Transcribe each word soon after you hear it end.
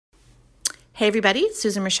Hey everybody,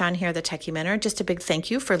 Susan Rashan here, the Techie Mentor. Just a big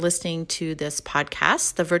thank you for listening to this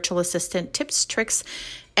podcast, the Virtual Assistant Tips, Tricks,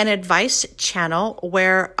 and Advice channel,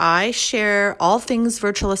 where I share all things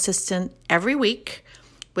virtual assistant every week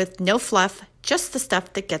with no fluff, just the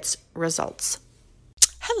stuff that gets results.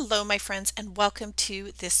 Hello, my friends, and welcome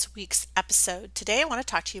to this week's episode. Today I want to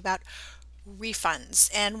talk to you about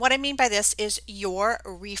refunds. And what I mean by this is your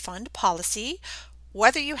refund policy,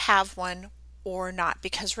 whether you have one or not.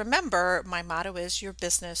 Because remember, my motto is your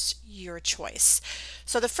business, your choice.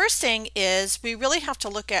 So the first thing is we really have to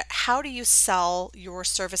look at how do you sell your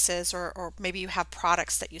services, or maybe you have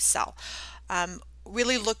products that you sell.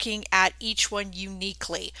 Really looking at each one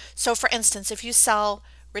uniquely. So for instance, if you sell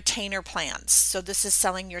retainer plans, so this is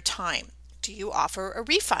selling your time, do you offer a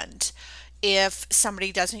refund if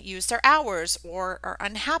somebody doesn't use their hours or are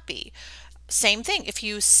unhappy? Same thing, if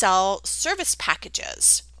you sell service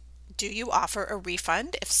packages, do you offer a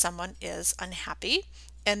refund if someone is unhappy?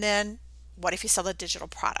 And then what if you sell a digital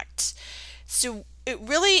product? So it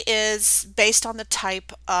really is based on the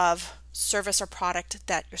type of service or product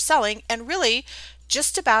that you're selling, and really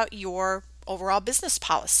just about your overall business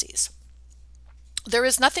policies. There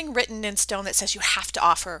is nothing written in stone that says you have to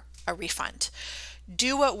offer a refund.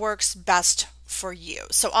 Do what works best for you.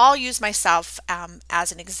 So I'll use myself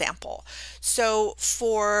as an example. So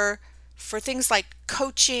for things like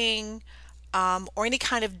coaching or any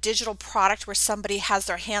kind of digital product where somebody has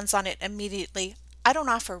their hands on it immediately, I don't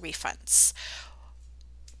offer refunds.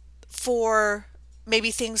 For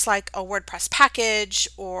maybe things like a WordPress package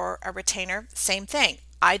or a retainer, same thing.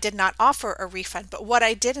 I did not offer a refund, but what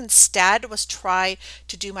I did instead was try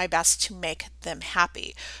to do my best to make them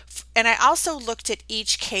happy. And I also looked at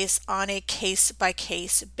each case on a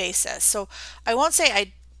case-by-case basis. So I won't say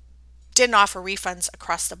I didn't offer refunds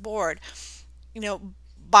across the board. In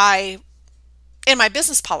my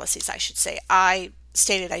business policies, I should say, I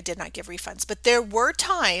stated I did not give refunds, but there were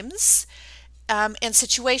times and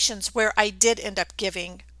situations where I did end up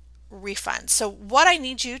giving refunds. So what I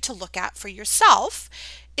need you to look at for yourself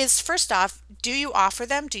is, first off, do you offer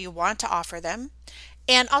them? Do you want to offer them?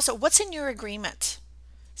 And also, what's in your agreement?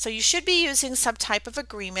 So you should be using some type of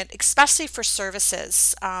agreement, especially for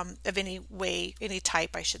services of any way, any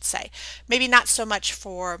type, I should say. Maybe not so much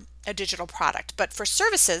for a digital product, but for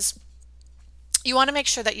services, you want to make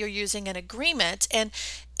sure that you're using an agreement. And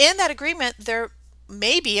in that agreement, there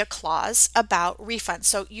may be a clause about refunds.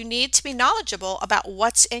 So you need to be knowledgeable about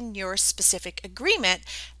what's in your specific agreement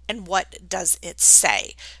and what does it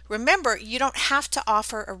say. Remember, you don't have to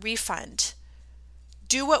offer a refund.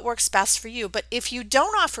 Do what works best for you. But if you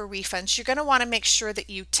don't offer refunds, you're going to want to make sure that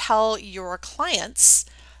you tell your clients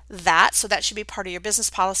that. So that should be part of your business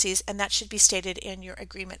policies, and that should be stated in your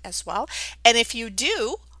agreement as well. And if you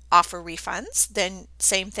do offer refunds, then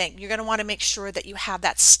same thing. You're going to want to make sure that you have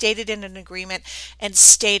that stated in an agreement and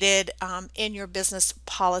stated in your business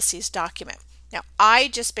policies document. Now, I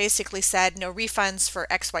just basically said no refunds for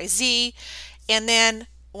XYZ, and then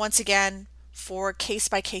once again, for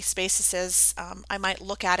case-by-case basis, I might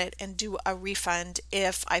look at it and do a refund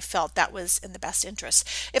if I felt that was in the best interest.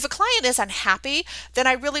 If a client is unhappy, then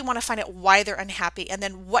I really want to find out why they're unhappy, and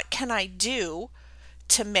then what can I do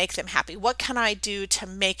to make them happy? What can I do to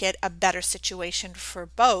make it a better situation for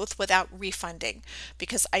both without refunding?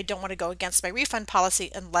 Because I don't want to go against my refund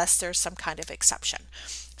policy unless there's some kind of exception.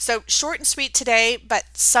 So short and sweet today, but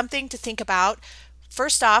something to think about.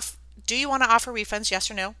 First off, do you want to offer refunds? Yes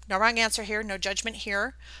or no? No wrong answer here. No judgment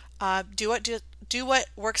here. Do what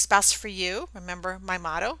works best for you. Remember my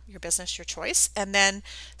motto, your business, your choice. And then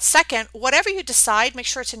second, whatever you decide, make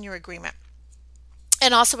sure it's in your agreement,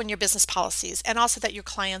 and also in your business policies, and also that your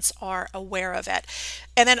clients are aware of it.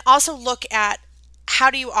 And then also look at how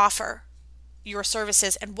do you offer your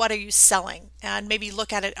services and what are you selling, and maybe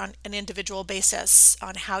look at it on an individual basis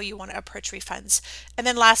on how you want to approach refunds. And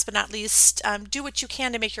then last but not least, do what you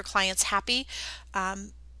can to make your clients happy.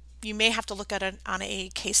 You may have to look at it on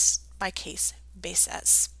a case-by-case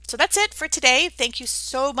basis. So that's it for today. Thank you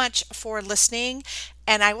so much for listening,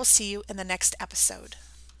 and I will see you in the next episode.